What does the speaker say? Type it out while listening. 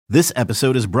This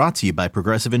episode is brought to you by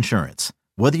Progressive Insurance.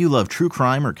 Whether you love true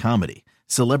crime or comedy,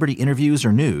 celebrity interviews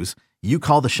or news, you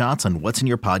call the shots on what's in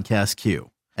your podcast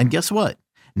queue. And guess what?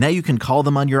 Now you can call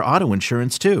them on your auto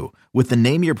insurance too with the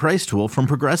Name Your Price tool from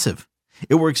Progressive.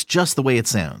 It works just the way it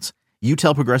sounds. You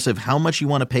tell Progressive how much you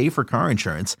want to pay for car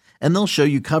insurance, and they'll show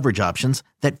you coverage options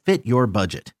that fit your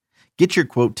budget. Get your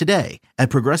quote today at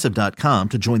Progressive.com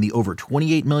to join the over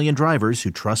 28 million drivers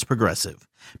who trust Progressive.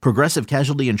 Progressive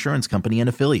Casualty Insurance Company and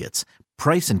Affiliates.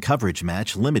 Price and coverage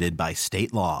match limited by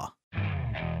state law.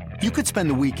 You could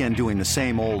spend the weekend doing the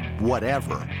same old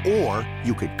whatever, or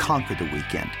you could conquer the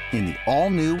weekend in the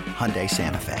all-new Hyundai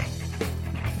Santa Fe.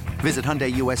 Visit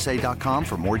HyundaiUSA.com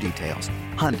for more details.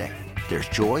 Hyundai, there's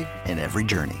joy in every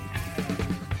journey.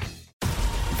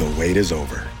 The wait is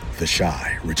over. The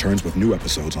Chi returns with new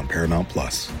episodes on Paramount+.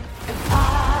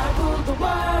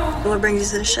 What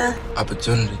brings you to the Chi?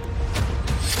 Opportunity.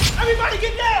 Everybody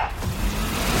get down!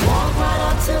 Walk right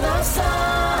up to the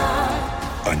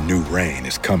side. A new reign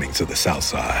is coming to the South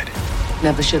Side.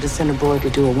 Never should have sent a boy to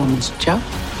do a woman's job.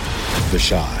 The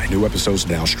Chi. New episodes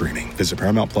now streaming. Visit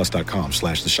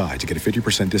ParamountPlus.com/The Chi to get a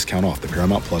 50% discount off the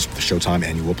Paramount Plus with the Showtime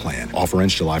annual plan. Offer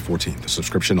ends July 14th. The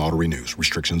subscription auto-renews.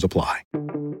 Restrictions apply.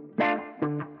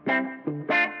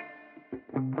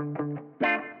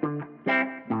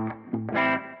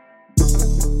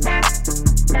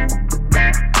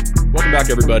 Welcome back,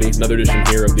 everybody. Another edition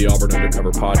here of the Auburn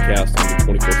Undercover podcast on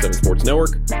the 24/7 Sports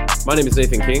Network. My name is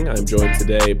Nathan King. I'm joined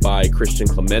today by Christian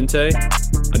Clemente.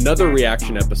 Another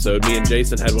reaction episode. Me and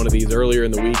Jason had one of these earlier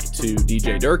in the week to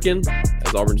DJ Durkin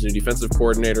as Auburn's new defensive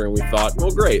coordinator, and we thought,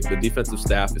 well, great. The defensive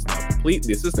staff is now complete.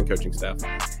 The assistant coaching staff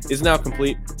is now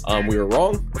complete. We were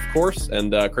wrong, of course,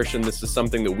 and Christian, this is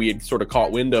something that we had sort of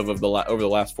caught wind of over the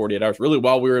last 48 hours, really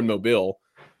while we were in Mobile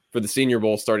for the Senior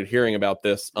Bowl, started hearing about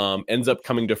this, ends up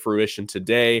coming to fruition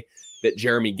today that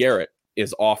Jeremy Garrett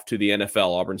is off to the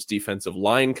NFL, Auburn's defensive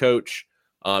line coach.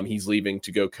 He's leaving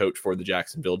to go coach for the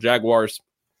Jacksonville Jaguars.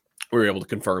 We were able to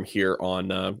confirm here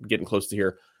on getting close to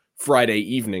here Friday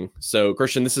evening. So,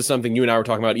 Christian, this is something you and I were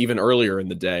talking about even earlier in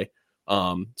the day.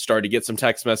 Started to get some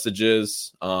text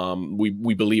messages.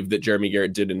 We believe that Jeremy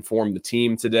Garrett did inform the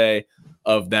team today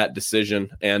of that decision.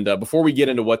 And before we get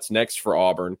into what's next for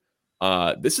Auburn,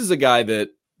 this is a guy that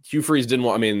Hugh Freeze didn't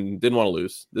want to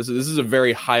lose. This is a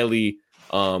very highly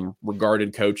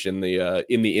regarded coach in the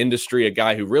industry. A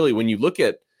guy who really, when you look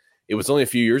at, it was only a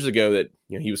few years ago that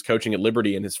he was coaching at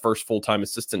Liberty in his first full-time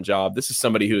assistant job. This is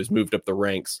somebody who has moved up the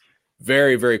ranks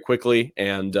very, very quickly.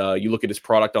 And you look at his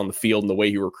product on the field and the way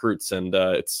he recruits, and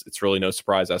it's really no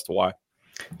surprise as to why.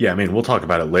 Yeah, I mean, we'll talk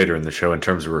about it later in the show in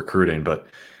terms of recruiting, but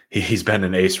he's been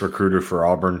an ace recruiter for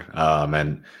Auburn,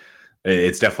 and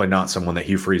it's definitely not someone that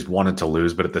Hugh Freeze wanted to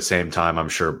lose, but at the same time, I'm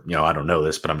sure, I don't know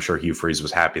this, but I'm sure Hugh Freeze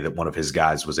was happy that one of his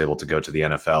guys was able to go to the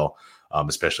NFL,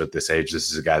 especially at this age.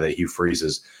 This is a guy that Hugh Freeze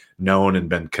has known and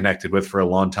been connected with for a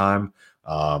long time.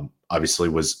 Obviously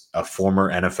was a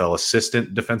former NFL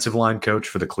assistant defensive line coach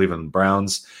for the Cleveland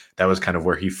Browns. That was kind of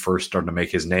where he first started to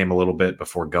make his name a little bit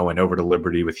before going over to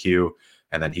Liberty with Hugh,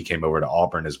 and then he came over to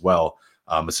Auburn as well.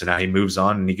 So now he moves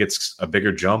on and he gets a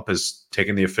bigger jump as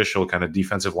taking the official kind of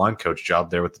defensive line coach job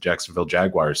there with the Jacksonville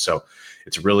Jaguars. So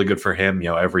it's really good for him.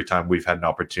 Every time we've had an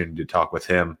opportunity to talk with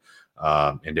him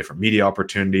in different media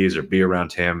opportunities or be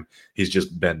around him, he's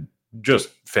just been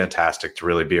fantastic to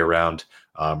really be around.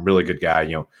 Really good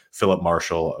guy. Philip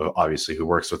Marshall, obviously, who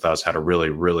works with us, had a really,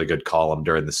 really good column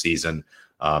during the season,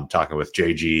 talking with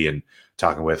JG and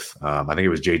talking with, I think it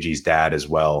was JG's dad as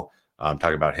well.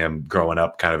 Talking about him growing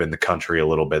up kind of in the country a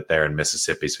little bit there in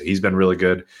Mississippi. So he's been really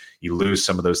good. You lose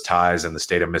some of those ties in the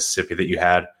state of Mississippi that you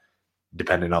had,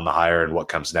 depending on the hire and what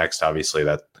comes next. Obviously,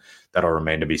 that'll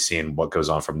remain to be seen what goes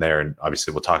on from there. And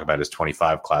obviously, we'll talk about his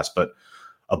 25 class. But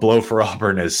a blow for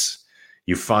Auburn is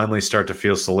you finally start to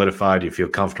feel solidified. You feel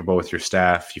comfortable with your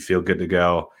staff. You feel good to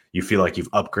go. You feel like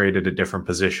you've upgraded at different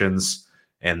positions.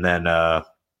 And then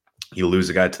you lose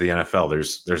a guy to the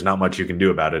NFL. There's not much you can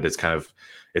do about it.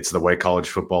 It's the way college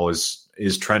football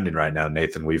is trending right now,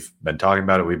 Nathan. We've been talking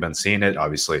about it. We've been seeing it.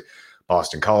 Obviously,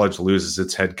 Boston College loses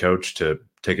its head coach to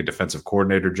take a defensive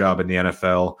coordinator job in the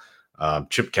NFL.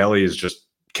 Chip Kelly is just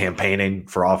campaigning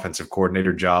for offensive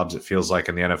coordinator jobs, it feels like,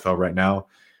 in the NFL right now.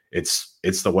 It's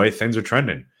the way things are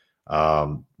trending.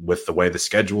 With the way the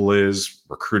schedule is,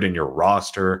 recruiting your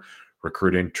roster,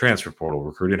 recruiting transfer portal,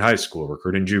 recruiting high school,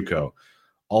 recruiting JUCO,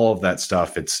 all of that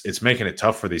stuff. It's making it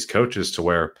tough for these coaches to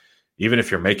where even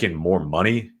if you're making more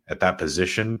money at that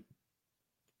position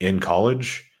in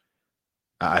college,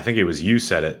 I think it was you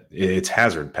said it, it's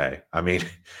hazard pay. I mean,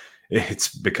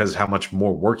 it's because how much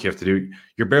more work you have to do.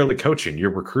 You're barely coaching, you're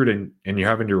recruiting, and you're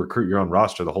having to recruit your own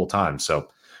roster the whole time. So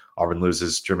Auburn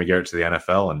loses Jeremy Garrett to the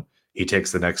NFL, and he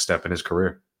takes the next step in his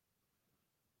career.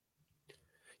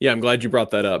 Yeah, I'm glad you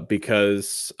brought that up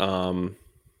because,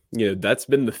 that's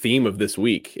been the theme of this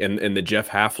week. And the Jeff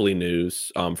Hafley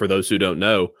news, for those who don't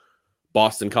know,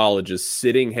 Boston College's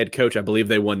sitting head coach, I believe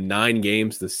they won 9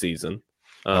 games this season,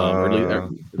 or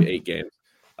at least 8 games.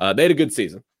 They had a good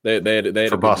season. They had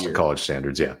for Boston College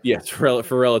standards, yeah. Yes, for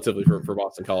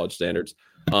Boston College standards.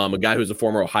 A guy who's a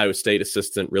former Ohio State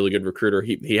assistant, really good recruiter.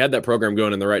 He had that program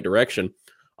going in the right direction.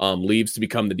 Leaves to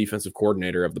become the defensive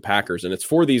coordinator of the Packers, and it's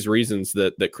for these reasons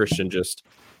that Christian just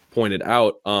pointed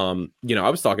out. I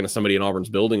was talking to somebody in Auburn's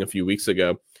building a few weeks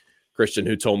ago, Christian,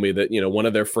 who told me that one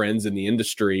of their friends in the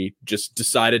industry just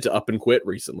decided to up and quit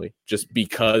recently, just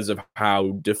because of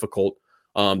how difficult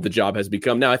the job has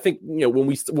become. Now, I think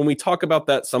when we talk about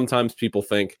that, sometimes people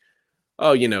think,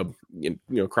 oh,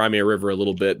 cry me a river a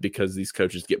little bit because these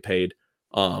coaches get paid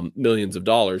millions of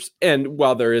dollars. And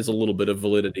while there is a little bit of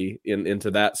validity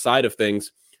into that side of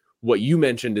things, what you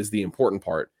mentioned is the important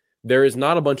part. There is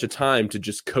not a bunch of time to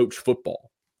just coach football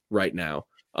right now.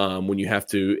 When you have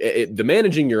to, the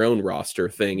managing your own roster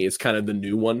thing is kind of the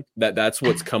new one. That's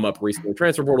what's come up recently.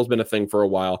 Transfer portal has been a thing for a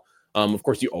while. Of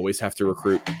course, you always have to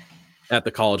recruit at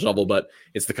the college level, but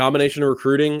it's the combination of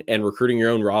recruiting and recruiting your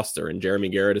own roster. And Jeremy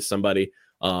Garrett is somebody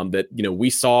that we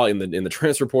saw in the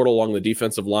transfer portal along the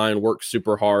defensive line, worked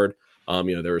super hard.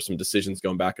 There were some decisions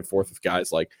going back and forth with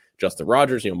guys like Justin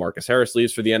Rogers. Marcus Harris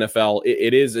leaves for the NFL.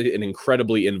 It is an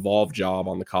incredibly involved job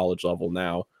on the college level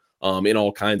now, in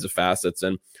all kinds of facets.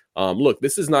 And look,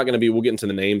 this is not going to be. We'll get into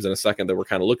the names in a second that we're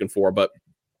kind of looking for, but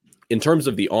in terms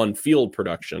of the on-field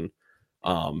production,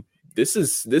 this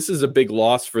is a big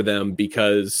loss for them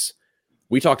because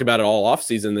we talked about it all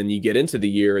offseason. Then you get into the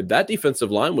year, that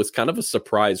defensive line was kind of a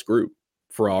surprise group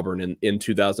for Auburn in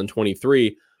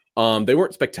 2023. They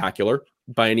weren't spectacular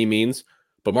by any means,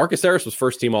 but Marcus Harris was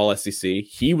first team all SEC.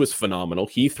 He was phenomenal.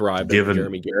 He thrived under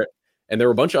Jeremy Garrett. And there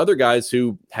were a bunch of other guys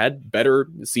who had better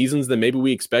seasons than maybe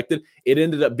we expected. It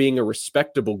ended up being a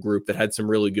respectable group that had some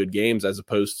really good games, as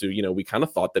opposed to, we kind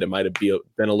of thought that it might have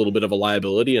been a little bit of a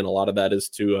liability. And a lot of that is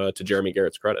to Jeremy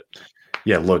Garrett's credit.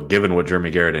 Yeah, look, given what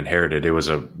Jeremy Garrett inherited, it was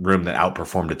a room that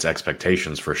outperformed its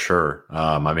expectations for sure.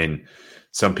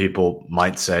 Some people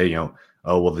might say, oh,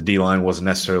 well, the D-line wasn't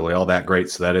necessarily all that great,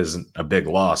 so that isn't a big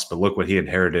loss. But look what he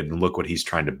inherited and look what he's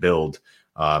trying to build.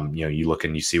 You look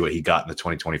and you see what he got in the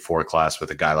 2024 class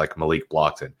with a guy like Malik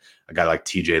Blockton, a guy like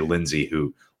TJ Lindsey,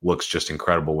 who looks just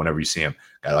incredible whenever you see him,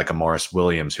 a guy like Amaris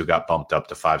Williams, who got bumped up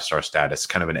to 5-star status,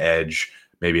 kind of an edge,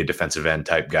 maybe a defensive end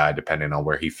type guy, depending on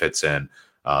where he fits in.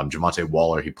 Jamonte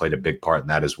Waller, he played a big part in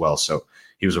that as well. So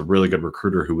he was a really good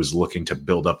recruiter who was looking to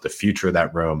build up the future of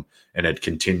that room and had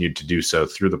continued to do so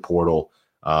through the portal.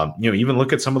 Even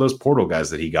look at some of those portal guys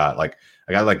that he got. Like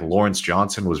a guy like Lawrence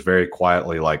Johnson was very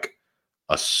quietly like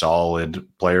a solid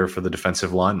player for the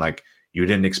defensive line. Like you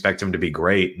didn't expect him to be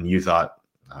great, and you thought,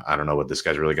 I don't know what this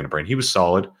guy's really going to bring. He was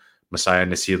solid. Messiah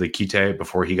Nasili Kite,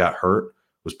 before he got hurt,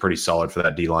 was pretty solid for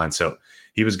that D-line. So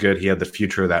he was good. He had the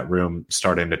future of that room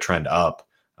starting to trend up,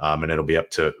 and it'll be up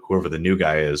to whoever the new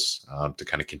guy is to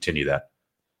kind of continue that.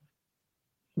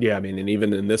 Yeah, and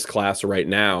even in this class right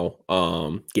now,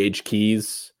 Gage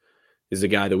Keys is a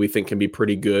guy that we think can be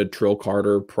pretty good. Trill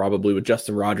Carter, probably with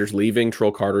Justin Rogers leaving,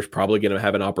 Trill Carter's probably going to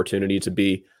have an opportunity to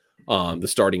be the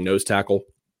starting nose tackle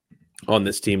on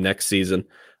this team next season.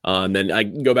 And then I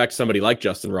can go back to somebody like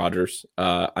Justin Rogers.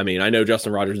 I know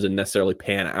Justin Rogers didn't necessarily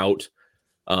pan out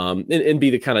and be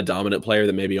the kind of dominant player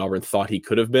that maybe Auburn thought he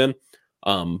could have been.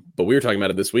 But we were talking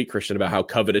about it this week, Christian, about how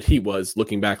coveted he was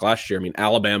looking back last year.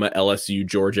 Alabama, LSU,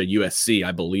 Georgia, USC,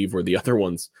 I believe, were the other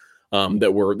ones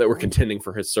that were contending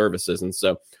for his services. And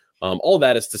so all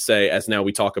that is to say, as now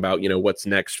we talk about, what's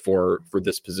next for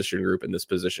this position group and this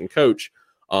position coach,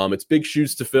 it's big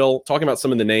shoes to fill. Talking about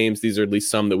some of the names, these are at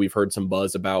least some that we've heard some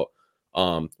buzz about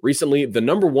recently. The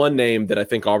number one name that I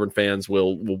think Auburn fans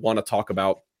will want to talk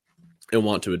about and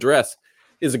want to address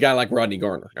is a guy like Rodney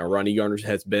Garner. Now, Rodney Garner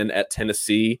has been at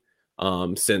Tennessee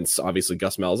since obviously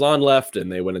Gus Malzahn left and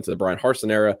they went into the Brian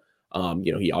Harsin era.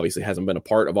 He obviously hasn't been a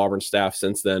part of Auburn's staff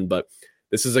since then, but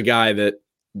this is a guy that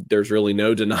there's really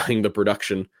no denying the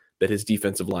production that his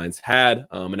defensive lines had,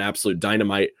 an absolute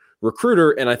dynamite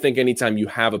recruiter. And I think anytime you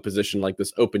have a position like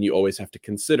this open, you always have to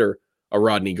consider a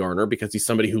Rodney Garner because he's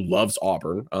somebody who loves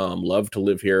Auburn, loved to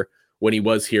live here when he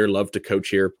was here, loved to coach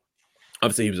here.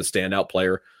 Obviously, he was a standout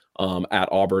player at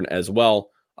Auburn as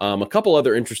well. A couple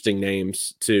other interesting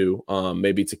names too,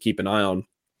 maybe to keep an eye on.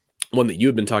 One that you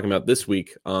had been talking about this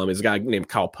week is a guy named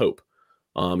Kyle Pope.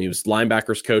 He was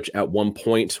linebackers coach at one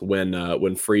point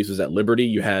when Freeze was at Liberty.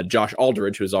 You had Josh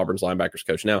Aldridge, who is Auburn's linebackers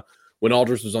coach now. When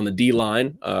Aldridge was on the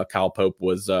D-line, Kyle Pope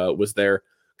was there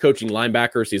coaching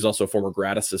linebackers. He's also a former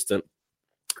grad assistant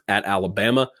at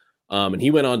Alabama. And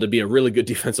he went on to be a really good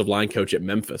defensive line coach at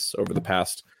Memphis over the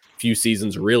past few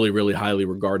seasons, really, really highly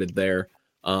regarded there.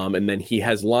 And then he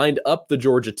has lined up the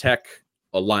Georgia Tech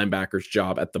linebacker's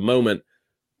job at the moment.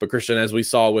 But Christian, as we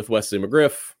saw with Wesley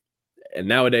McGriff, and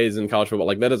nowadays in college football,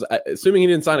 like that is, assuming he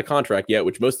didn't sign a contract yet,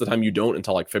 which most of the time you don't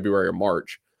until like February or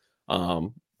March,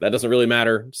 that doesn't really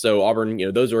matter. So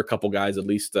Auburn, those are a couple guys at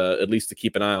least to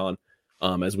keep an eye on.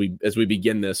 As we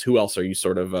begin this. Who else are you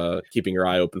sort of keeping your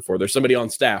eye open for? There's somebody on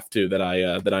staff too that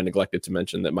I neglected to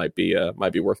mention that might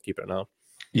be worth keeping an eye on.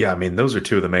 Yeah, I mean, those are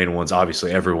two of the main ones.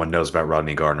 Obviously, everyone knows about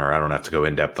Rodney Gardner. I don't have to go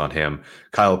in depth on him.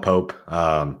 Kyle Pope,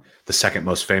 the second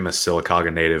most famous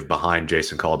Sylacauga native behind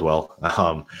Jason Caldwell.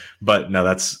 But no,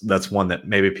 that's one that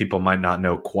maybe people might not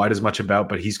know quite as much about.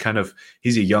 But he's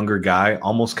a younger guy,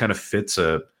 almost kind of fits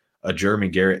a Jeremy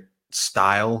Garrett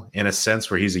style in a sense,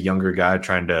 where he's a younger guy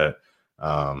trying to.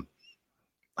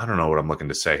 I don't know what I'm looking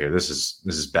to say here. This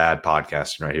is bad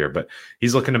podcasting right here, but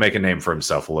he's looking to make a name for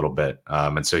himself a little bit.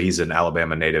 And so he's an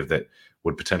Alabama native that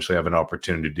would potentially have an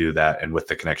opportunity to do that. And with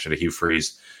the connection to Hugh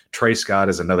Freeze, Trey Scott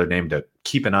is another name to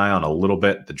keep an eye on a little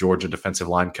bit. The Georgia defensive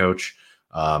line coach.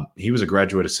 He was a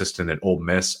graduate assistant at Ole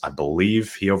Miss. I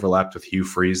believe he overlapped with Hugh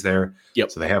Freeze there.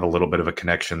 Yep. So they have a little bit of a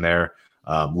connection there.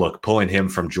 Look, pulling him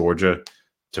from Georgia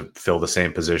to fill the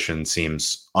same position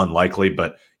seems unlikely,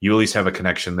 but you at least have a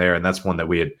connection there. And that's one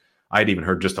that I'd even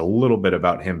heard just a little bit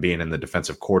about him being in the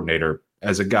defensive coordinator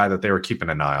as a guy that they were keeping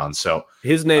an eye on. So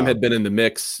his name had been in the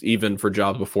mix even for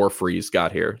jobs before Freeze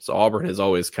got here. So Auburn has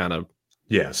always kind of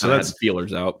that's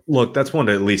feelers out. Look, that's one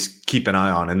to at least keep an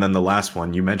eye on. And then the last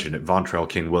one, you mentioned it, Vontrell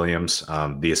King-Williams,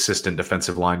 the assistant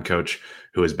defensive line coach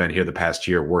who has been here the past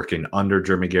year working under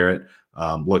Jeremy Garrett.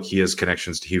 Look, he has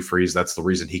connections to Hugh Freeze. That's the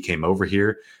reason he came over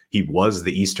here. He was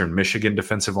the Eastern Michigan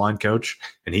defensive line coach,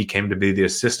 and he came to be the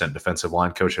assistant defensive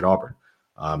line coach at Auburn.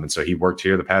 And so he worked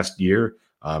here the past year.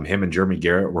 Him and Jeremy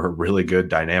Garrett were a really good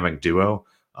dynamic duo.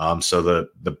 So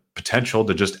the potential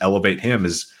to just elevate him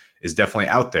is definitely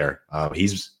out there.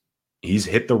 He's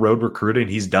hit the road recruiting.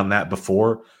 He's done that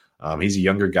before. He's a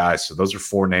younger guy. So those are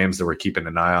four names that we're keeping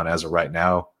an eye on as of right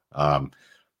now.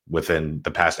 Within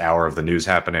the past hour of the news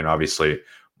happening, obviously,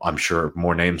 I'm sure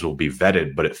more names will be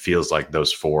vetted, but it feels like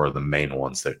those four are the main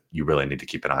ones that you really need to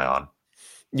keep an eye on.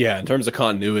 Yeah, in terms of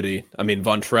continuity, I mean,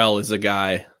 Vontrell is a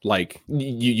guy, like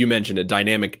you mentioned, a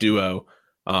dynamic duo.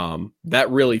 That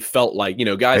really felt like,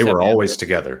 guys. They were always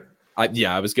together.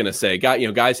 I was going to say,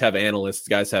 guys have analysts,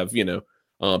 guys have,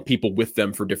 people with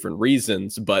them for different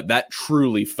reasons, but that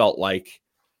truly felt like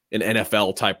an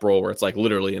NFL type role where it's like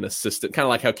literally an assistant, kind of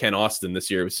like how Ken Austin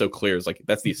this year was so clear. It's like,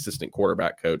 that's the assistant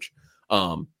quarterback coach.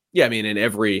 I mean, in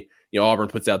every, Auburn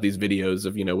puts out these videos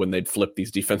of, when they'd flip these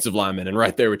defensive linemen, and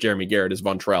right there with Jeremy Garrett is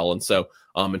Vontrell. And so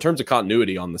in terms of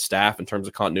continuity on the staff, in terms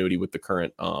of continuity with the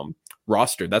current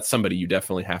roster, that's somebody you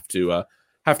definitely have to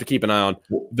keep an eye on.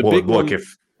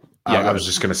 I was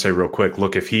just going to say real quick,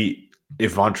 look, if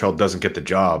Vontrell doesn't get the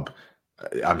job,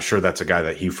 I'm sure that's a guy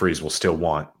that Hugh Freeze will still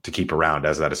want to keep around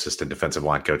as that assistant defensive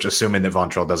line coach, assuming that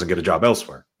Vontrell doesn't get a job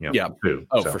elsewhere.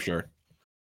 For sure.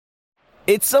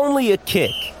 It's only a kick,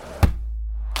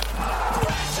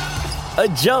 a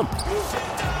jump,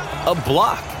 a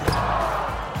block.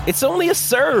 It's only a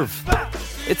serve.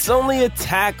 It's only a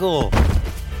tackle,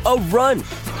 a run.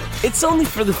 It's only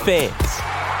for the fans.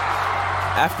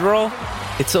 After all,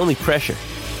 it's only pressure.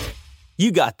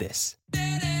 You got this.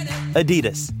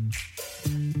 Adidas.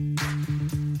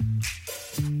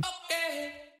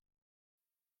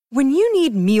 When you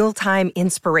need mealtime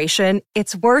inspiration,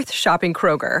 it's worth shopping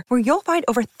Kroger, where you'll find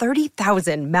over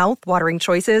 30,000 mouth-watering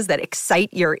choices that excite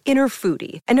your inner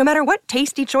foodie. And no matter what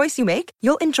tasty choice you make,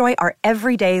 you'll enjoy our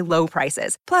everyday low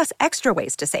prices, plus extra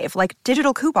ways to save, like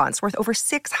digital coupons worth over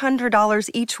 $600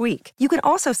 each week. You can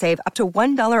also save up to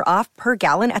 $1 off per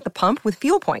gallon at the pump with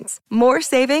fuel points. More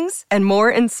savings and more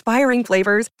inspiring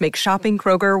flavors make shopping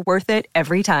Kroger worth it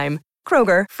every time.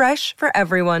 Kroger, fresh for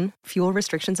everyone. Fuel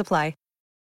restrictions apply.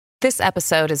 This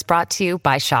episode is brought to you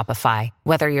by Shopify.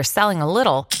 Whether you're selling a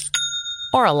little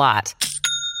or a lot,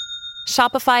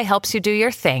 Shopify helps you do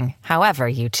your thing, however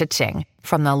you cha-ching.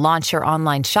 From the launch your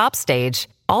online shop stage,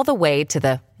 all the way to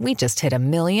the we just hit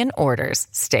 1 million orders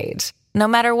stage. No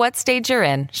matter what stage you're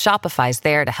in, Shopify's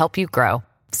there to help you grow.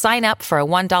 Sign up for a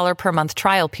 $1 per month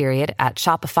trial period at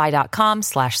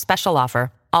shopify.com/special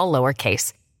offer, all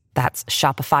lowercase. That's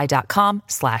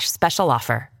shopify.com/special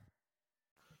offer.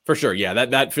 For sure. Yeah,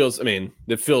 that feels,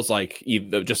 it feels like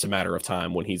just a matter of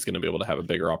time when he's going to be able to have a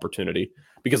bigger opportunity,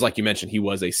 because like you mentioned, he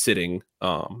was a sitting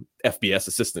FBS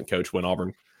assistant coach when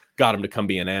Auburn got him to come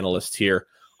be an analyst here.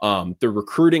 The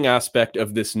recruiting aspect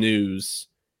of this news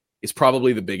is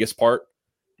probably the biggest part,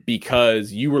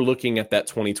 because you were looking at that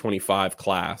 2025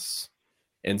 class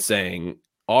and saying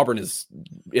Auburn is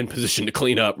in position to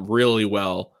clean up really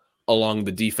well along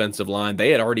the defensive line.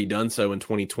 They had already done so in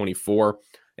 2024.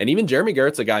 And even Jeremy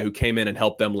Garrett's a guy who came in and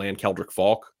helped them land Keldrick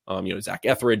Falk, Zach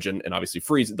Etheridge and obviously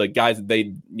Freeze, the guys that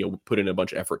they put in a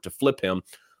bunch of effort to flip him.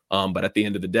 But at the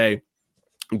end of the day,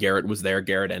 Garrett was there.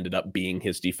 Garrett ended up being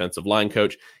his defensive line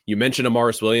coach. You mentioned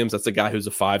Amaris Williams. That's a guy who's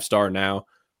a 5-star now.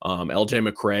 LJ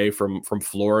McCray from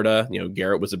Florida.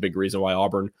 Garrett was a big reason why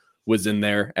Auburn was in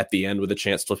there at the end with a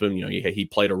chance to flip him. He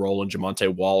played a role in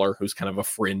Jamonte Waller, who's kind of a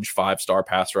fringe 5-star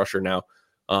pass rusher now,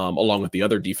 along with the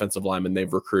other defensive linemen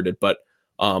they've recruited. But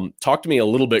talk to me a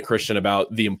little bit, Christian,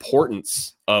 about the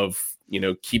importance of,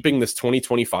 keeping this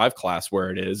 2025 class where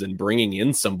it is and bringing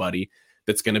in somebody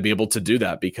that's going to be able to do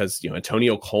that, because,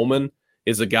 Antonio Coleman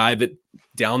is a guy that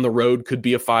down the road could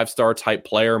be a 5-star type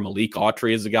player. Malik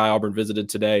Autry is a guy Auburn visited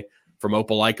today from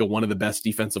Opelika, one of the best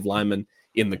defensive linemen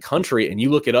in the country. And you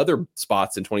look at other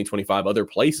spots in 2025, other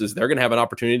places, they're going to have an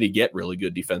opportunity to get really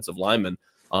good defensive linemen.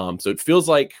 So it feels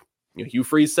like, Hugh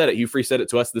Freeze said it. Hugh Freeze said it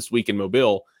to us this week in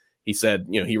Mobile. He said,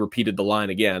 he repeated the line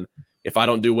again. If I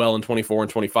don't do well in 24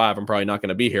 and 25, I'm probably not going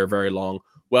to be here very long.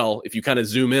 Well, if you kind of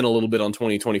zoom in a little bit on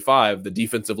 2025, the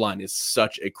defensive line is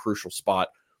such a crucial spot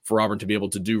for Auburn to be able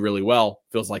to do really well.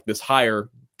 Feels like this hire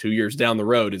 2 years down the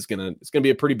road it's going to be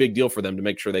a pretty big deal for them to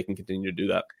make sure they can continue to do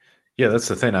that. Yeah, that's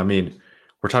the thing.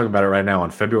 We're talking about it right now on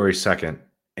February 2nd,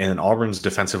 and Auburn's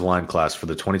defensive line class for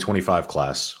the 2025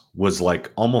 class was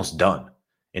like almost done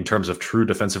in terms of true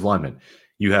defensive linemen.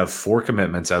 You have 4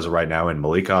 commitments as of right now in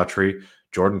Malik Autry,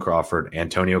 Jordan Crawford,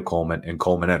 Antonio Coleman, and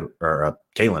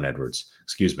Kalen Edwards.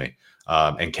 Excuse me.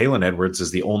 And Kalen Edwards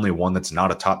is the only one that's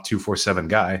not a top 247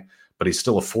 guy, but he's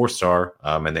still a 4-star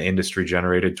in the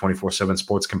industry-generated 24/7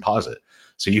 Sports composite.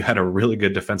 So you had a really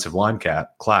good defensive line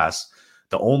class.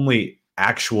 The only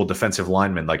actual defensive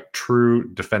lineman, like true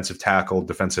defensive tackle,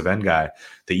 defensive end guy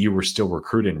that you were still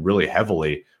recruiting really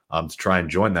heavily to try and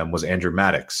join them was Andrew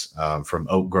Maddox from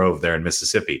Oak Grove there in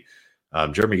Mississippi.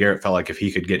 Jeremy Garrett felt like if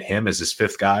he could get him as his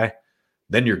 5th guy,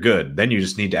 then you're good. Then you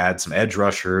just need to add some edge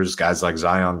rushers, guys like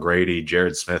Zion Grady,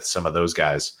 Jared Smith, some of those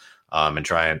guys, and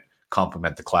try and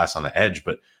complement the class on the edge.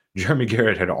 But Jeremy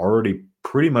Garrett had already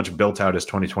pretty much built out his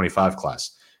 2025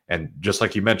 class. And just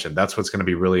like you mentioned, that's what's going to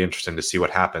be really interesting to see what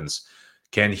happens.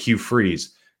 Can Hugh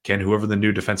Freeze, can whoever the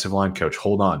new defensive line coach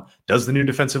hold on? Does the new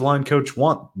defensive line coach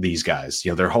want these guys?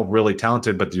 They're all really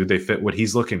talented, but do they fit what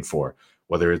he's looking for?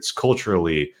 Whether it's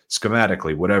culturally,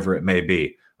 schematically, whatever it may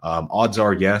be. Odds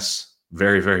are yes,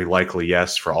 very, very likely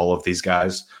yes for all of these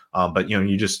guys. But,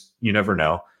 you never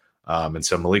know. And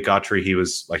so Malik Autry, he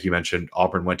was, like you mentioned,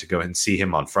 Auburn went to go and see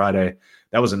him on Friday.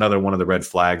 That was another one of the red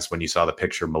flags when you saw the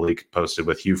picture Malik posted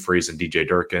with Hugh Freeze and DJ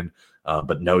Durkin,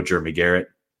 but no Jeremy Garrett.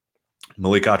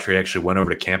 Malik Autry actually went over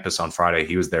to campus on Friday.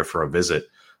 He was there for a visit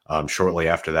shortly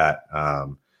after that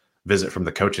visit from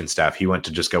the coaching staff. He went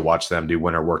to just go watch them do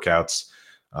winter workouts.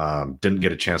 Didn't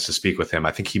get a chance to speak with him.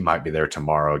 I think he might be there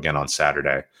tomorrow again on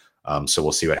Saturday. So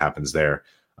we'll see what happens there.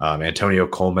 Antonio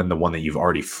Coleman, the one that you've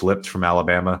already flipped from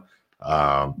Alabama,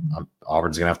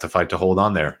 Auburn's going to have to fight to hold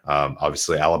on there.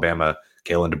 Obviously, Alabama,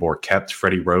 Kalen DeBoer kept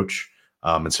Freddie Roach.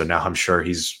 And so now I'm sure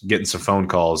he's getting some phone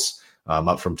calls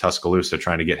up from Tuscaloosa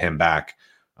trying to get him back.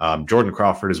 Jordan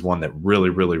Crawford is one that really,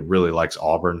 really, really likes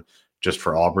Auburn, just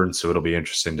for Auburn. So it'll be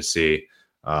interesting to see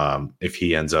if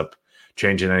he ends up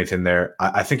changing anything there.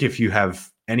 I think if you have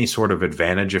any sort of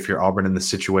advantage, if you're Auburn in this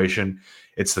situation,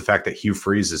 it's the fact that Hugh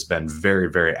Freeze has been very,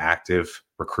 very active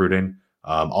recruiting.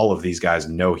 All of these guys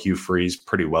know Hugh Freeze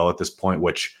pretty well at this point,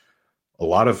 which a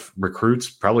lot of recruits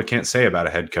probably can't say about a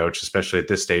head coach, especially at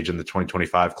this stage in the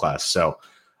 2025 class. So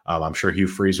I'm sure Hugh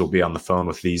Freeze will be on the phone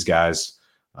with these guys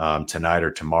tonight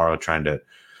or tomorrow, trying to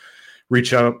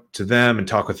reach out to them and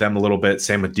talk with them a little bit.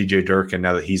 Same with DJ Durkin.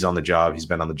 Now that he's on the job, he's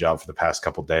been on the job for the past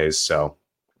couple of days. So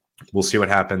we'll see what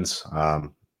happens.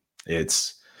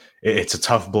 It's a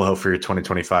tough blow for your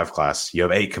 2025 class. You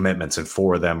have 8 commitments and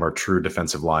 4 of them are true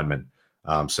defensive linemen.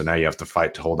 So now you have to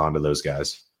fight to hold on to those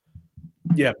guys.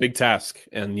 Yeah, big task.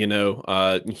 And,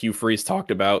 Hugh Freeze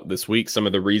talked about this week some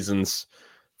of the reasons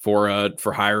for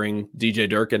hiring DJ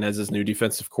Durkin as his new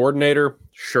defensive coordinator.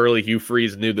 Surely Hugh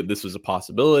Freeze knew that this was a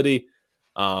possibility,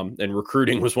 and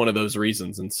recruiting was one of those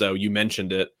reasons. And so you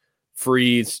mentioned it,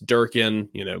 Freeze, Durkin,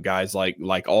 guys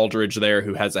like Aldridge there,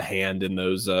 who has a hand in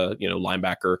those,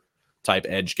 linebacker type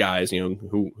edge guys,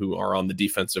 who are on the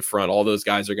defensive front. All those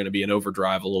guys are going to be in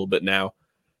overdrive a little bit now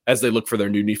as they look for their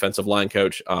new defensive line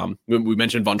coach. We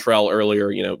mentioned Vontrell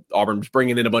earlier. Auburn's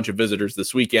bringing in a bunch of visitors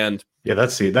this weekend. Yeah,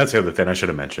 that's the other thing I should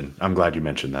have mentioned. I'm glad you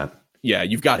mentioned that. Yeah,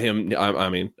 you've got him. I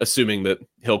mean, assuming that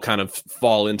he'll kind of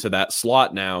fall into that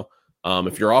slot now.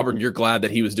 If you're Auburn, you're glad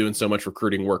that he was doing so much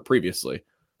recruiting work previously,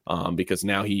 because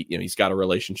now he's got a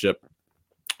relationship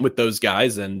with those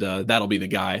guys, and that'll be the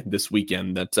guy this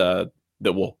weekend that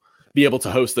will be able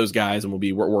to host those guys, and will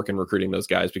be working recruiting those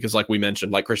guys. Because like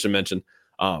Christian mentioned,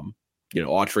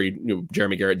 Autry,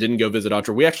 Jeremy Garrett didn't go visit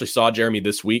Autry. We actually saw Jeremy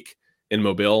this week in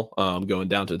Mobile, going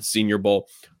down to the Senior Bowl.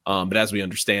 But as we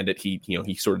understand it,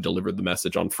 he sort of delivered the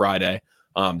message on Friday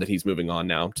that he's moving on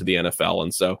now to the NFL.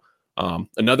 And so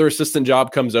another assistant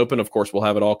job comes open. Of course, we'll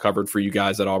have it all covered for you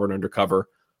guys at Auburn Undercover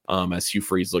as Hugh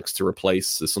Freeze looks to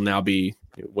replace. This will now be,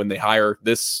 when they hire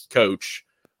this coach,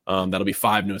 that'll be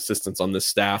 5 new assistants on this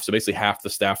staff. So basically half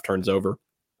the staff turns over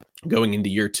going into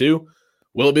year 2.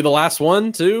 Will it be the last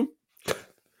one too?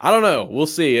 I don't know. We'll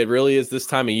see. It really is this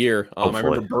time of year. I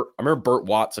remember Burt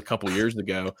Watts a couple years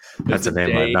ago. That's a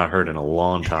name I've not heard in a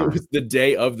long time. It was the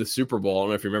day of the Super Bowl. I don't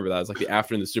know if you remember that. It was like the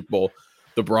afternoon of the Super Bowl.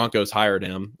 The Broncos hired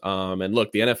him. And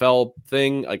look, the NFL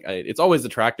thing, it's always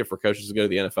attractive for coaches to go to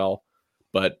the NFL.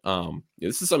 But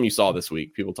this is something you saw this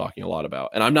week, people talking a lot about.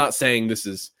 And I'm not saying this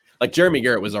is like Jeremy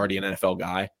Garrett was already an NFL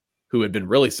guy who had been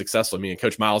really successful. I mean,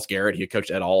 Coach Myles Garrett, he had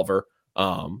coached Ed Oliver.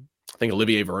 I think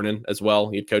Olivier Vernon as well.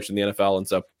 He had coached in the NFL. And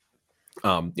so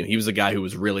he was a guy who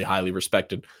was really highly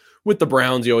respected with the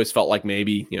Browns. He always felt like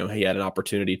maybe, he had an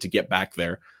opportunity to get back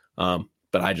there.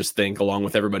 But I just think, along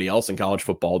with everybody else in college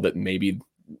football, that maybe,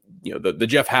 the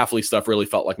Jeff Hafley stuff really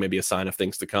felt like maybe a sign of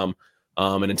things to come.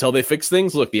 And until they fix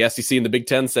things, look, the SEC and the Big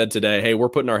Ten said today, hey, we're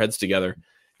putting our heads together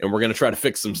and we're going to try to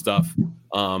fix some stuff.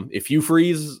 If Hugh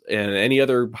Freeze and any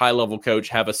other high-level coach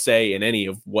have a say in any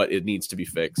of what it needs to be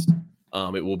fixed,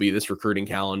 it will be this recruiting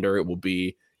calendar. It will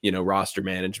be, roster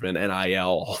management, NIL,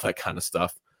 all that kind of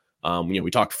stuff. We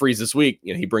talked Freeze this week.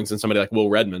 He brings in somebody like Will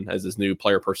Redmond as his new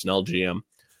player personnel GM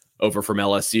over from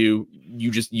LSU.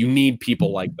 You need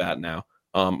people like that now.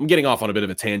 I'm getting off on a bit of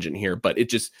a tangent here, but it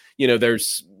just,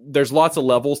 there's lots of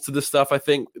levels to this stuff, I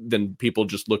think, than people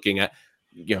just looking at,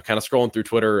 kind of scrolling through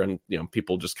Twitter and,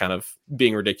 people just kind of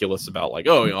being ridiculous about like,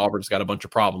 Auburn's got a bunch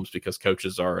of problems because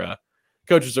coaches are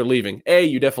leaving. A,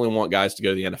 you definitely want guys to go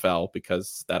to the NFL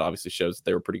because that obviously shows that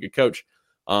they were a pretty good coach.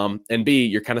 And B,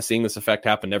 you're kind of seeing this effect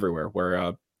happen everywhere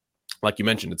where, like you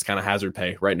mentioned, it's kind of hazard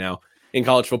pay right now in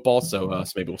college football. So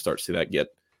maybe we'll start to see that get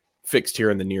fixed here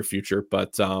in the near future.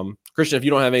 But Christian, if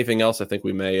you don't have anything else, I think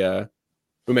we may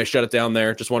shut it down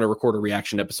there. Just want to record a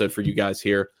reaction episode for you guys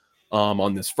here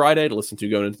on this Friday to listen to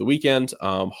going into the weekend.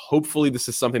 Hopefully this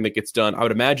is something that gets done. I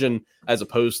would imagine, as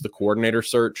opposed to the coordinator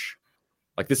search,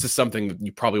 like this is something that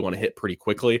you probably want to hit pretty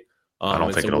quickly. I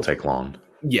don't think it'll take long.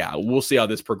 Yeah, we'll see how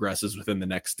this progresses within the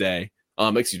next day.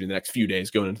 The next few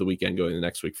days going into the weekend, going into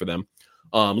next week for them.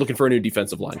 Looking for a new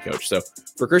defensive line coach. So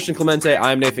for Christian Clemente,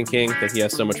 I'm Nathan King. Thank you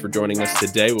guys so much for joining us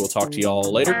today. We'll talk to you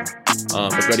all later.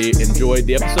 Hope everybody enjoyed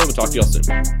the episode. We'll talk to you all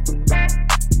soon.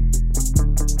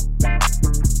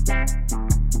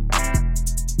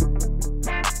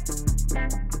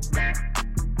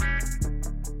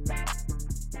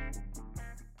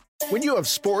 When you have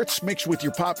sports mixed with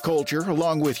your pop culture,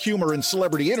 along with humor and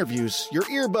celebrity interviews, your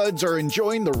earbuds are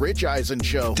enjoying The Rich Eisen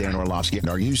Show. Dan Orlovsky,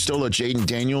 are you still a Jaden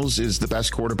Daniels is the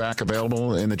best quarterback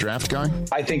available in the draft guy?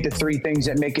 I think the 3 things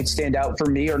that make it stand out for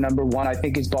me are, number 1, I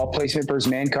think his ball placement versus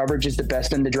man coverage is the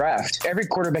best in the draft. Every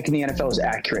quarterback in the NFL is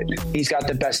accurate. He's got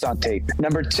the best on tape.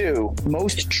 Number 2,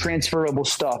 most transferable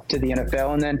stuff to the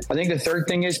NFL. And then I think the 3rd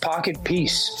thing is pocket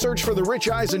peace. Search for The Rich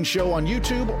Eisen Show on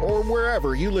YouTube or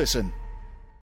wherever you listen.